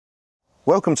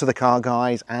Welcome to the Car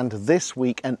Guys, and this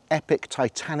week an epic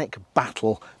titanic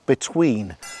battle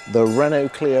between the Renault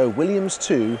Clio Williams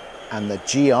 2 and the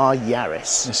GR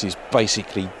Yaris. This is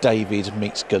basically David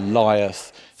meets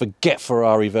Goliath. Forget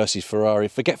Ferrari versus Ferrari,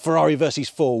 forget Ferrari versus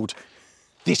Ford.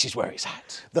 This is where it's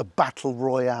at. The battle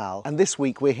royale. And this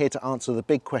week we're here to answer the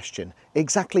big question.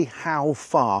 Exactly how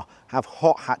far have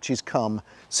hot hatches come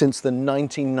since the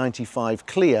 1995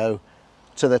 Clio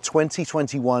to the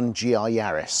 2021 GR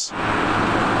Yaris?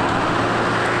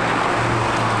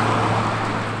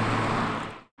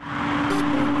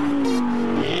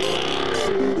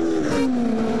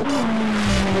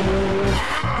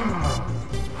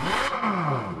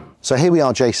 So here we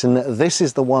are, Jason. This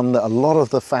is the one that a lot of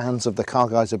the fans of the Car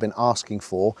Guys have been asking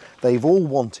for. They've all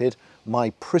wanted my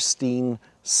pristine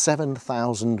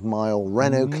 7,000 mile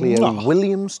Renault Clio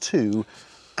Williams 2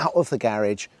 out of the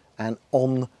garage and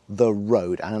on the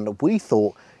road. And we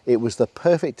thought it was the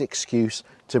perfect excuse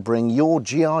to bring your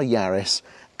GR Yaris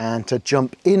and to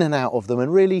jump in and out of them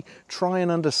and really try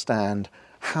and understand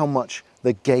how much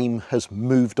the game has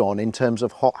moved on in terms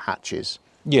of hot hatches.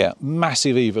 Yeah,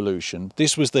 massive evolution.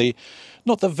 This was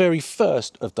not the very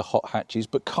first of the hot hatches,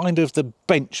 but kind of the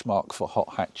benchmark for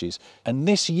hot hatches. And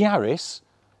this Yaris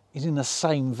is in the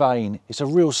same vein. It's a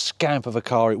real scamp of a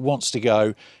car. It wants to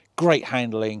go, great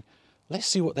handling. Let's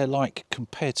see what they're like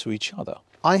compared to each other.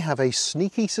 I have a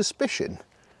sneaky suspicion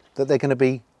that they're going to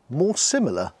be more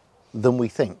similar than we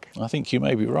think. I think you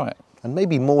may be right. And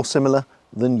maybe more similar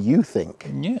than you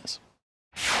think. Yes.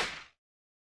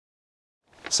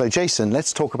 So Jason,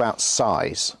 let's talk about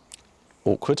size.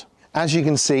 Awkward. As you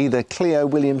can see, the Clio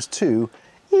Williams 2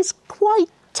 is quite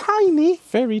tiny.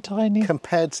 Very tiny.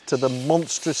 Compared to the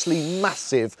monstrously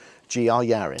massive GR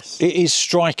Yaris. It is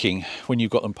striking when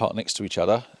you've got them parked next to each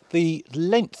other. The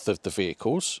length of the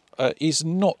vehicles is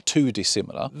not too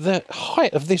dissimilar. The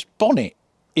height of this bonnet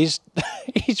is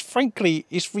frankly,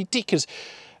 it's ridiculous.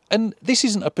 And this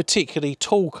isn't a particularly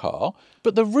tall car,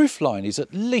 but the roofline is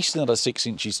at least another 6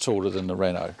 inches taller than the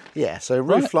Renault. Yeah, so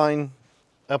roofline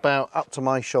about up to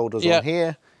my shoulders on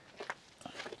here.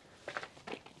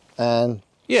 And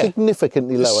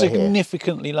significantly lower here.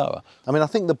 Significantly lower. I mean, I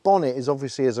think the bonnet is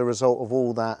obviously as a result of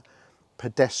all that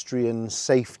pedestrian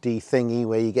safety thingy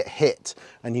where you get hit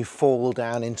and you fall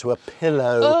down into a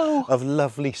pillow of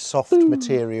lovely soft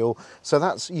material. So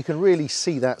that's, you can really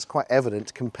see that's quite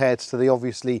evident compared to the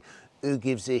obviously who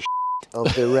gives a shit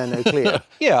of the Renault Clio.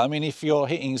 Yeah, I mean, if you're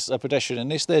hitting a pedestrian in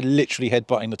this, they're literally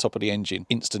headbutting the top of the engine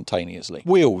instantaneously.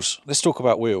 Wheels, let's talk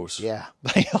about wheels. Yeah.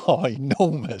 They are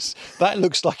enormous. That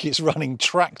looks like it's running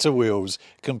tractor wheels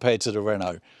compared to the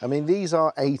Renault. I mean, these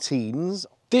are 18s.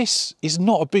 This is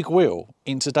not a big wheel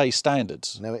in today's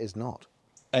standards. No, it is not.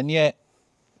 And yet,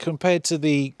 compared to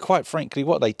the, quite frankly,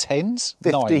 what are they, 10s?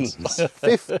 15s.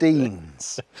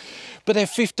 15s. But they're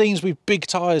 15s with big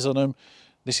tyres on them.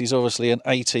 This is obviously an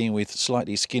 18 with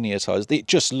slightly skinnier tyres. They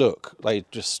just look,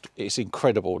 it's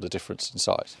incredible the difference in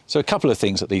size. So a couple of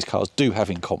things that these cars do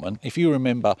have in common. If you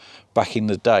remember back in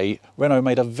the day, Renault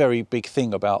made a very big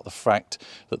thing about the fact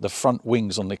that the front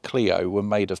wings on the Clio were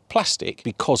made of plastic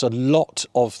because a lot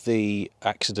of the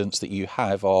accidents that you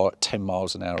have are 10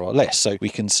 miles an hour or less. So we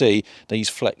can see these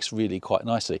flex really quite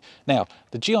nicely. Now,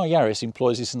 the GR Yaris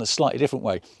employs this in a slightly different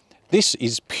way. This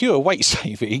is pure weight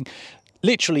saving.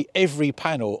 Literally every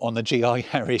panel on the GR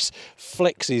Yaris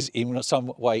flexes in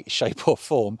some way, shape or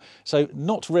form. So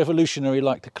not revolutionary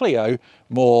like the Clio,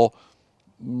 more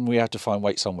we have to find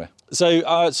weight somewhere.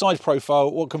 So side profile,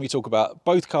 what can we talk about?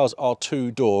 Both cars are 2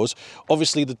 doors.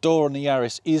 Obviously the door on the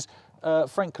Yaris is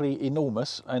frankly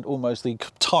enormous and almost the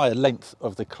entire length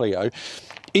of the Clio.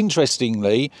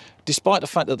 Interestingly, despite the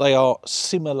fact that they are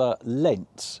similar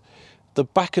lengths, the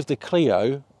back of the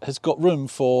Clio has got room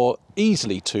for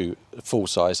easily 2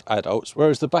 full-size adults,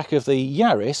 whereas the back of the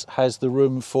Yaris has the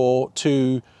room for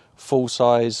 2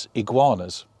 full-size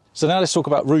iguanas. So now let's talk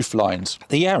about roof lines.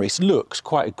 The Yaris looks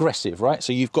quite aggressive, right?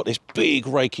 So you've got this big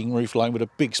raking roof line with a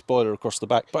big spoiler across the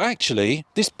back. But actually,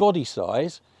 this body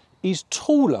size is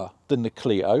taller than the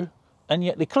Clio, and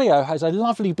yet the Clio has a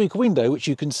lovely big window which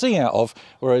you can see out of,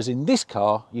 whereas in this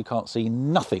car, you can't see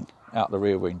nothing out the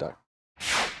rear window.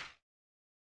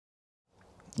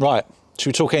 Right, should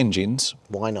we talk engines?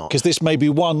 Why not? Because this may be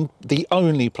the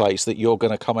only place that you're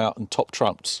going to come out and top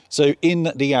trumps. So in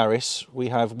the Yaris, we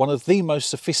have one of the most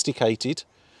sophisticated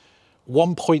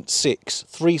 1.6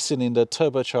 3-cylinder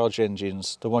turbocharged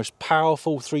engines, the most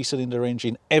powerful 3-cylinder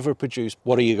engine ever produced.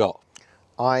 What do you got?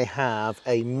 I have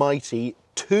a mighty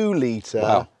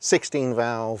 2-litre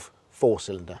 16-valve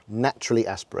 4-cylinder, naturally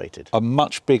aspirated. A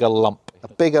much bigger lump A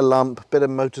bigger lump, bit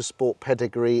of motorsport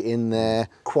pedigree in there,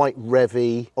 quite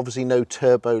revvy, obviously no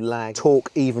turbo lag,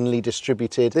 torque evenly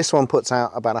distributed. This one puts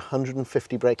out about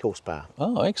 150 brake horsepower.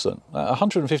 Oh, excellent.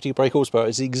 150 brake horsepower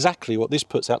is exactly what this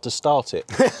puts out to start it.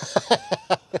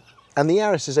 And the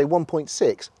Yaris is a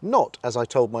 1.6, not, as I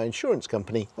told my insurance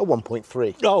company, a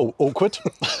 1.3. Oh, awkward.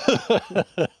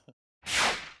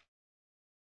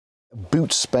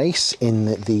 Boot space in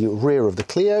the rear of the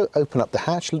Clio. Open up the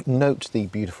hatch, note the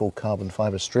beautiful carbon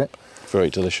fibre strip. Very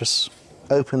delicious.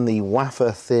 Open the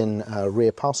wafer thin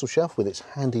rear parcel shelf with its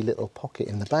handy little pocket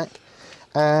in the back.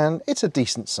 And it's a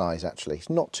decent size actually. It's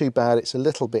not too bad, it's a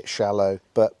little bit shallow,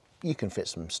 but you can fit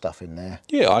some stuff in there.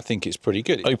 Yeah, I think it's pretty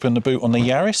good. Open the boot on the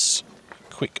Yaris.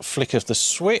 Quick flick of the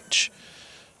switch.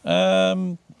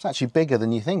 It's actually bigger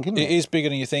than you think, isn't it? It is bigger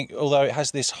than you think, although it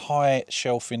has this high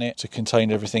shelf in it to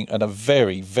contain everything and a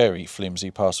very, very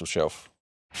flimsy parcel shelf.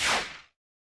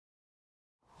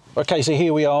 Okay, so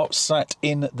here we are sat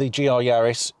in the GR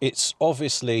Yaris. It's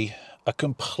obviously a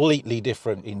completely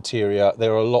different interior.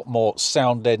 There are a lot more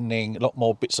sound deadening, a lot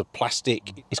more bits of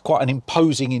plastic. It's quite an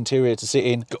imposing interior to sit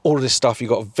in. Got all of this stuff.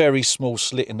 You've got a very small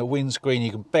slit in the windscreen.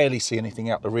 You can barely see anything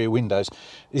out the rear windows.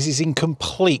 This is in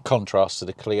complete contrast to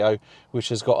the Clio, which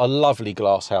has got a lovely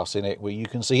glass house in it where you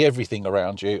can see everything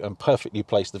around you and perfectly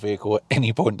place the vehicle at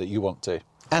any point that you want to.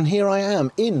 And here I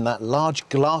am in that large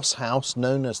glass house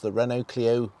known as the Renault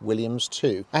Clio Williams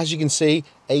 2. As you can see,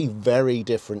 a very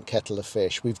different kettle of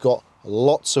fish. We've got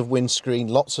lots of windscreen,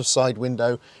 lots of side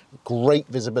window, great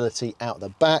visibility out the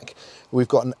back. We've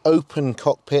got an open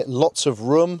cockpit, lots of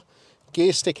room,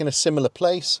 gear stick in a similar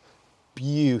place,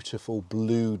 beautiful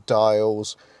blue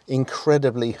dials,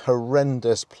 incredibly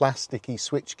horrendous plasticky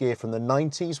switchgear from the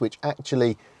 90s, which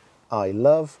actually I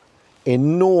love,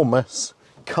 enormous,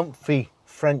 comfy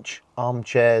French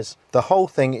armchairs. The whole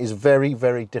thing is very,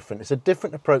 very different. It's a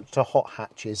different approach to hot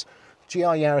hatches. GR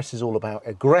Yaris is all about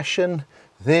aggression.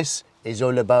 This is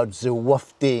all about the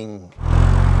wafting.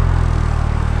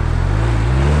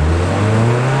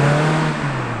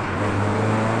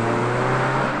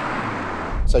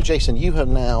 So Jason, you have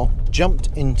now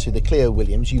jumped into the Clio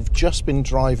Williams. You've just been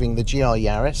driving the GR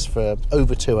Yaris for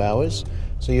over 2 hours.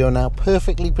 So you're now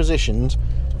perfectly positioned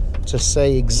to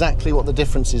say exactly what the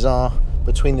differences are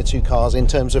between the two cars in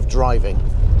terms of driving.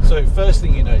 So first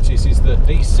thing you notice is that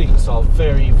these seats are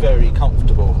very, very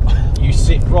comfortable. You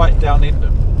sit right down in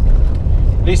them.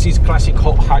 This is classic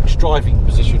hot hatch driving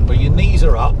position where your knees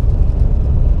are up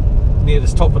near the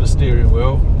top of the steering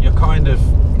wheel. You're kind of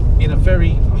in a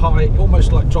very high,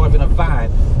 almost like driving a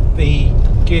van. The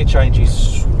gear change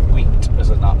is sweet as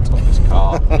a nut on this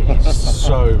car. It is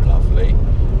so lovely.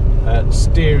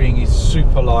 Steering is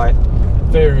super light,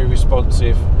 very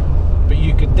responsive, but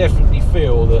you can definitely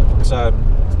feel that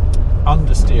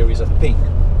understeer is a thing.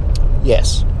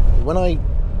 Yes. When I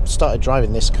started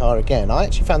driving this car again, I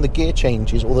actually found the gear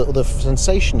changes, or the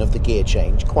sensation of the gear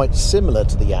change, quite similar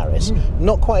to the Yaris.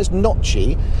 Not quite as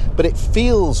notchy, but it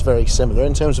feels very similar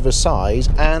in terms of a size,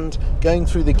 and going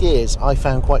through the gears I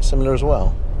found quite similar as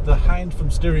well. The hand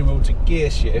from steering wheel to gear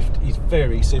shift is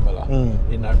very similar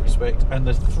in that respect, and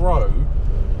the throw,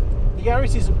 the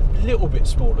Yaris is a little bit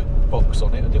smaller box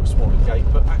on it, a little smaller gate,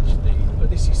 but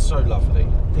this is so lovely.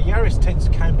 The Yaris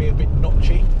can be a bit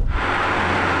notchy.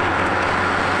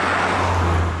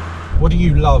 What do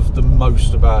you love the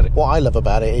most about it? What I love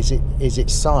about it is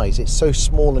its size. It's so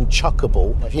small and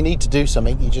chuckable. If you need to do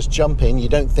something, you just jump in, you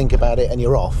don't think about it, and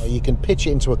you're off. You can pitch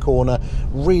it into a corner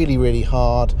really, really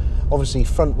hard. Obviously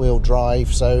front wheel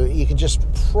drive, so you can just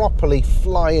properly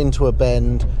fly into a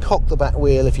bend, cock the back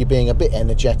wheel if you're being a bit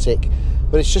energetic,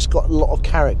 but it's just got a lot of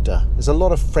character. There's a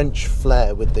lot of French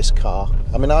flair with this car.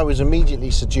 I mean, I was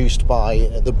immediately seduced by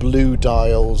the blue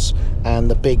dials and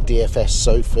the big DFS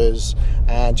sofas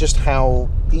and just how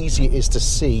easy it is to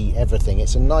see everything.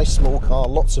 It's a nice small car,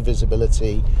 lots of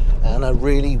visibility, and a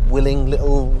really willing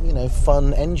little,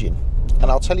 fun engine.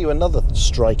 And I'll tell you another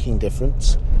striking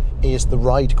difference is the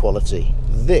ride quality.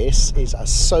 This is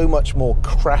so much more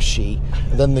crashy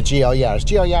than the GR Yaris.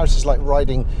 GR Yaris is like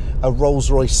riding a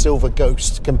Rolls-Royce Silver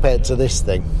Ghost compared to this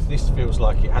thing. This feels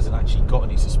like it hasn't actually got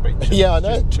any suspension. Yeah, I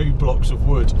know. It's just 2 blocks of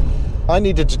wood. I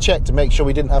needed to check to make sure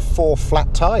we didn't have 4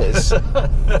 flat tyres.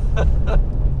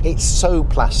 It's so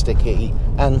plasticky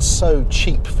and so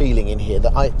cheap feeling in here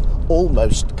that I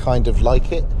almost kind of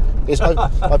like it.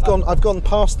 I've gone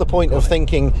past the point of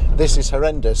thinking this is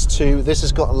horrendous to this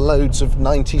has got loads of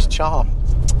 90s charm.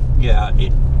 Yeah,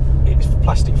 it's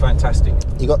plastic fantastic.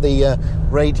 You got the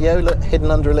radio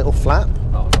hidden under a little flap.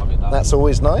 Oh, I'm loving that. That's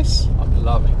always nice. I'm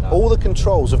loving that. All the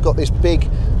controls have got this big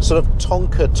sort of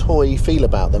Tonka toy feel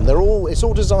about them. It's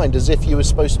all designed as if you were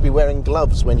supposed to be wearing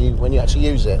gloves when you actually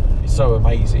use it. It's so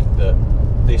amazing that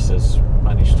this has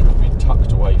managed to have been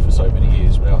tucked away for so many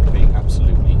years without being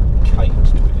absolutely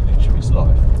caged within an inch of its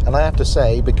life. And I have to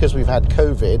say, because we've had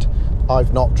COVID,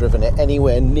 I've not driven it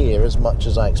anywhere near as much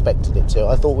as I expected it to.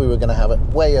 I thought we were going to have it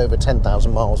way over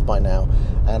 10,000 miles by now,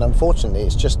 and unfortunately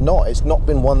it's just not. It's not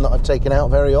been one that I've taken out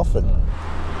very often.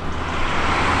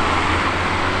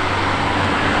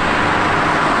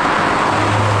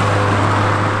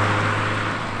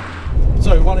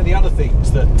 So one of the other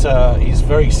things that is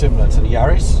very similar to the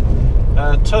Yaris,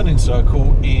 turning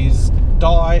circle is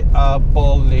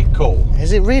diabolical.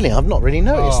 Is it really? I've not really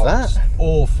noticed that. It's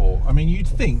awful. I mean, you'd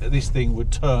think that this thing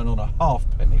would turn on a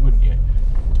halfpenny, wouldn't you?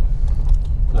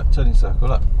 Look, turning circle,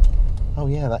 look. Oh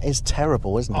yeah, that is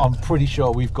terrible, isn't it? I'm pretty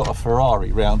sure we've got a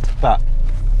Ferrari round that.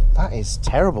 That is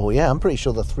terrible, yeah. I'm pretty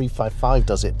sure the 355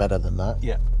 does it better than that.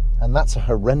 Yeah. And that's a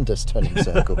horrendous turning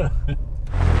circle.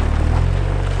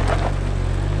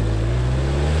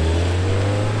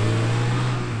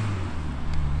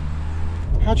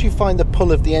 How do you find the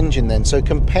pull of the engine then? So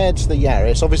compared to the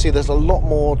Yaris, obviously there's a lot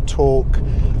more torque,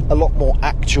 a lot more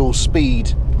actual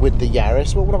speed with the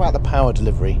Yaris. Well, what about the power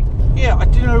delivery? Yeah,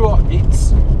 do you know what?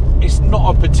 It's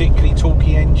not a particularly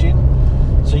torquey engine.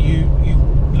 So you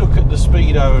look at the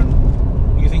speedo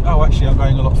and you think, oh, actually I'm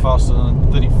going a lot faster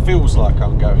than it feels like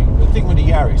I'm going. The thing with the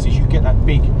Yaris is you get that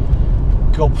big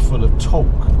gob full of torque,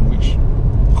 which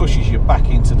pushes you back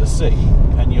into the seat,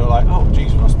 and you're like, oh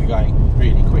geez, we must be going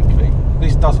really quickly.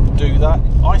 This doesn't do that.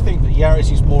 I think the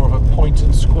Yaris is more of a point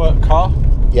and squirt car.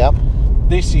 Yep.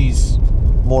 This is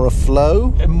more a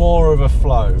flow. More of a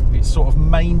flow. It's sort of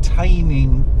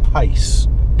maintaining pace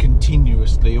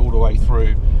continuously all the way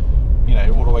through, you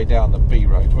know, all the way down the B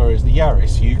road. Whereas the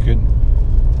Yaris, you could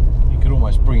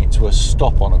almost bring it to a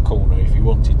stop on a corner if you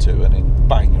wanted to, and then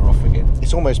bang, you're off again.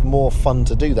 It's almost more fun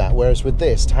to do that, whereas with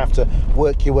this, to have to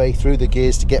work your way through the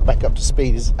gears to get back up to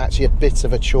speed is actually a bit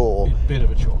of a chore. Bit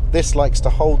of a chore. This likes to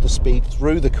hold the speed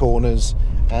through the corners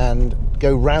and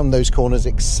go round those corners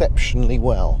exceptionally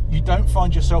well. You don't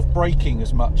find yourself braking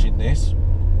as much in this,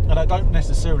 and I don't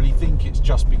necessarily think it's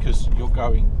just because you're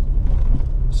going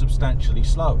substantially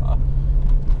slower.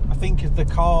 I think if the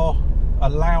car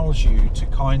allows you to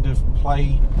kind of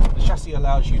play, the chassis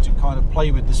allows you to kind of play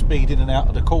with the speed in and out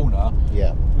of the corner.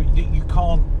 Yeah.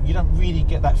 You don't really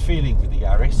get that feeling with the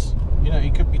Yaris. You know,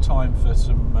 it could be time for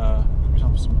some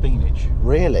beanage.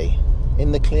 Really?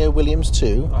 In the Clio Williams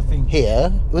too? I think.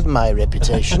 Here, with my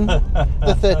reputation,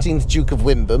 the 13th Duke of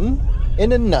Wimborne,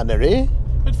 in a nunnery.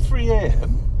 At 3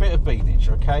 AM, bit of beanage,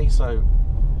 okay? So,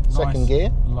 second nice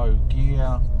gear. Low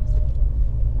gear.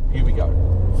 Here we go.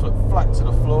 Foot flat to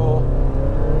the floor.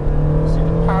 See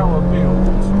the power build.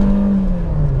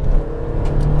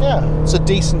 Yeah, it's a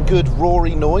decent, good,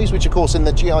 roary noise, which of course in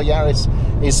the GR Yaris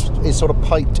is sort of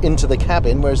piped into the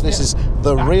cabin, whereas this is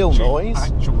the real noise.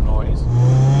 Actual noise.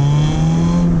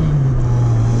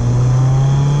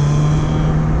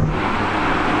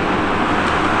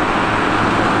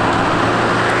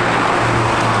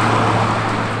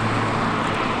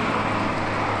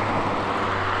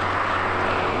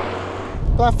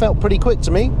 That felt pretty quick to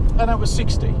me. And that was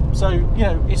 60. So, you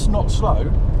know, it's not slow.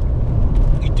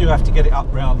 You do have to get it up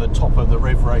round the top of the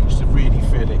rev range to really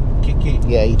feel it kick in.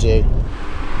 Yeah, you do.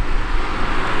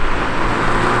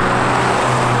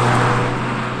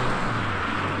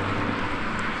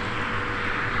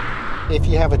 If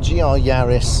you have a GR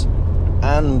Yaris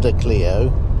and a Clio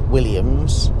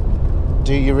Williams,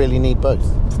 do you really need both?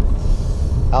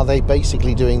 Are they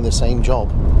basically doing the same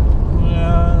job?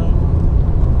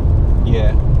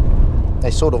 Yeah.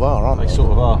 They sort of are, aren't they? They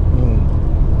sort of are.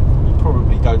 You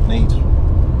probably don't need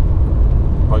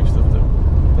both of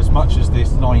them. As much as this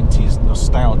 90s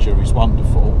nostalgia is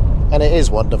wonderful. And it is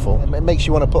wonderful. It makes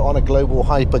you want to put on a global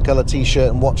hypercolour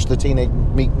t-shirt and watch the Teenage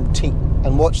Mutant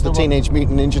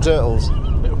Ninja Turtles.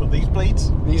 These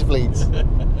bleeds? These bleeds.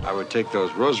 I would take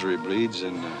those rosary bleeds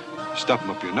and stuff them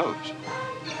up your nose.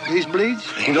 These bleeds?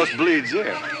 Those bleeds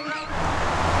there.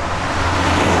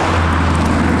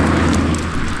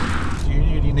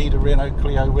 Need a Renault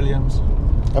Clio Williams?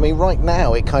 I mean, right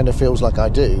now it kind of feels like I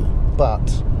do,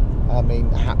 but I mean,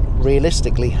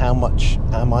 realistically, how much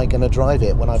am I going to drive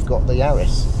it when I've got the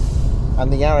Yaris?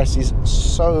 And the Yaris is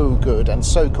so good and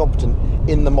so competent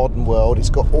in the modern world. It's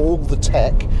got all the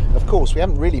tech. Of course, we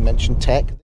haven't really mentioned tech.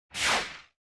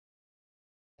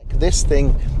 This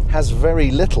thing has very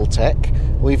little tech.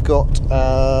 We've got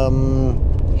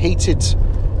heated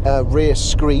rear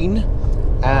screen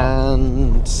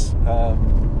and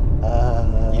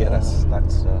yeah, that's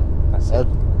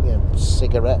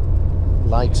cigarette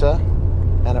lighter,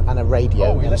 and a radio.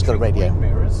 Oh, and it's got a radio. Wing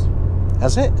mirrors.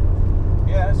 Has it?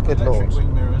 Yeah, it's got Good electric Lord.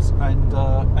 wing mirrors and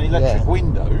electric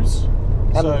windows.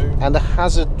 And a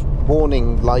hazard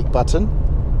warning light button.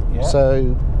 Yeah.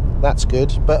 So that's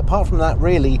good. But apart from that,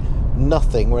 really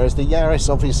nothing. Whereas the Yaris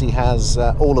obviously has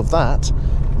all of that,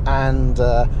 and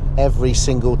every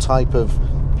single type of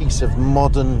piece of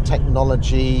modern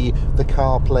technology, the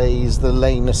CarPlays, the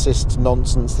lane assist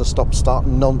nonsense, the stop-start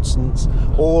nonsense,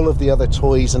 all of the other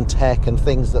toys and tech and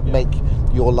things that make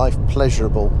your life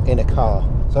pleasurable in a car.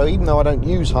 So even though I don't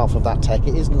use half of that tech,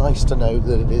 it is nice to know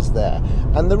that it is there.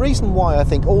 And the reason why I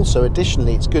think also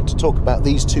additionally it's good to talk about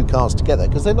these two cars together,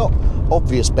 because they're not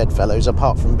obvious bedfellows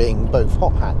apart from being both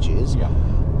hot hatches,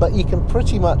 but you can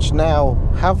pretty much now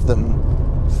have them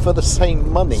for the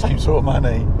same money. Same sort of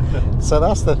money. So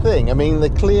that's the thing. I mean, the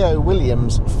Clio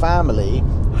Williams family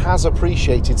has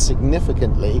appreciated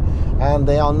significantly, and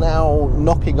they are now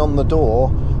knocking on the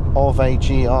door of a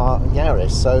GR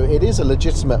Yaris. So it is a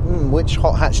legitimate, which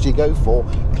hot hatch do you go for?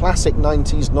 Classic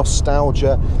 90s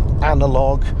nostalgia,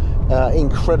 analog,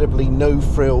 incredibly no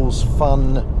frills,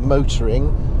 fun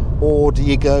motoring, or do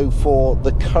you go for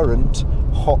the current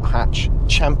hot hatch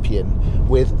champion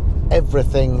with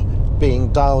everything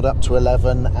being dialed up to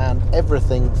 11 and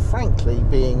everything frankly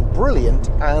being brilliant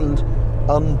and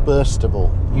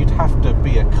unburstable? You'd have to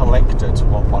be a collector to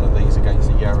want one of these against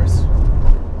the Yaris.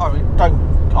 I mean,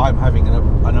 I'm having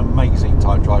an amazing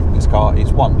time driving this car.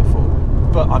 It's wonderful,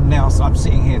 but I'm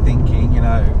sitting here thinking, you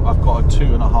know, I've got a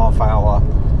 2.5 hour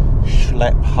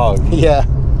schlep home. Yeah.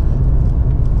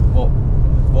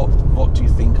 What do you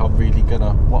think I'm really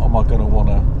gonna? What am I gonna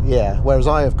wanna? Yeah. Whereas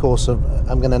I, of course,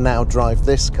 I'm going to now drive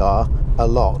this car a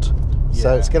lot,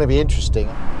 so it's going to be interesting.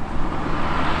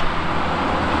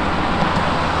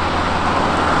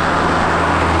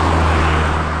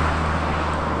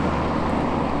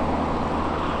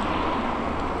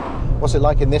 What's it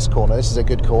like in this corner? This is a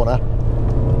good corner.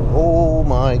 Oh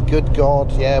my good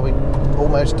God. Yeah, we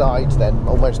almost died then.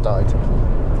 Almost died.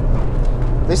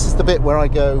 This is the bit where I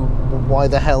go, why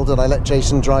the hell did I let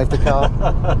Jason drive the car?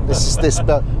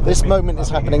 This moment is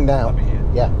happening now.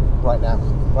 Yeah, right now.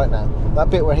 That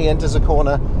bit where he enters a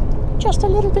corner just a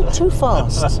little bit too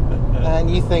fast.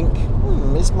 And you think,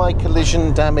 is my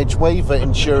collision damage waiver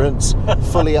insurance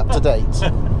fully up to date?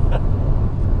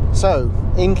 So,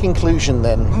 in conclusion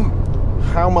then,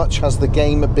 how much has the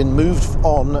game been moved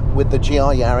on with the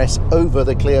GR Yaris over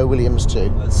the Clio Williams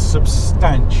 2?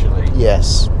 Substantially.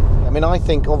 Yes. I mean, I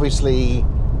think obviously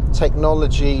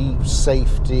technology,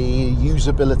 safety,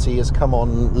 usability has come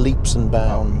on leaps and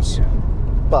bounds.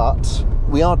 But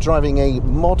we are driving a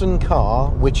modern car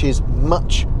which is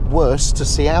much worse to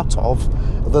see out of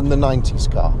than the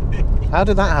 90s car. How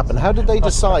did that happen? How did they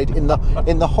decide in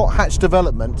the hot hatch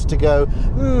development to go,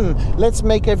 let's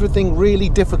make everything really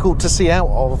difficult to see out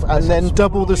of and then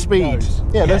double the speed?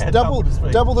 Yeah, let's double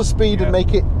the speed and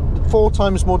make it 4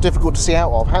 times more difficult to see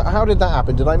out of. How did that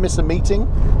happen? Did I miss a meeting?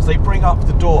 So they bring up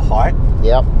the door height.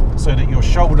 Yep. So that your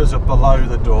shoulders are below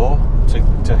the door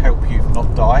to help you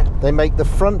not die. They make the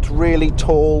front really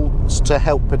tall to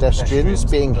help pedestrians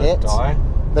being hit.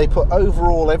 They put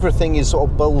overall everything is sort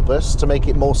of bulbous to make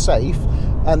it more safe,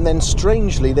 and then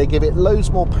strangely they give it loads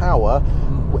more power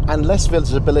and less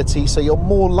visibility, so you're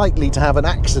more likely to have an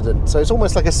accident. So it's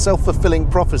almost like a self-fulfilling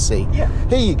prophecy. Yeah.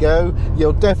 Here you go,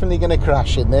 you're definitely going to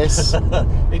crash in this.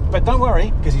 But don't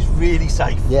worry, because it's really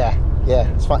safe. Yeah,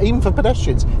 it's fine. Even for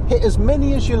pedestrians, hit as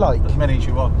many as you like. As many as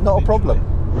you want. Not a problem.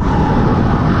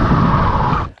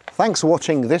 Thanks for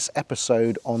watching this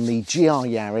episode on the GR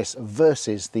Yaris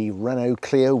versus the Renault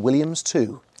Clio Williams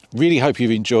 2. Really hope you've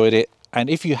enjoyed it,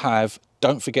 and if you have,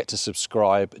 don't forget to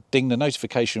subscribe, ding the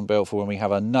notification bell for when we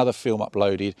have another film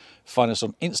uploaded. Find us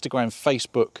on Instagram,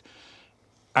 Facebook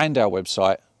and our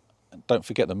website. And don't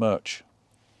forget the merch.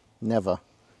 Never.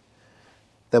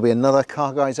 There'll be another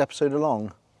Car Guys episode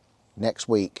along next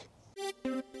week.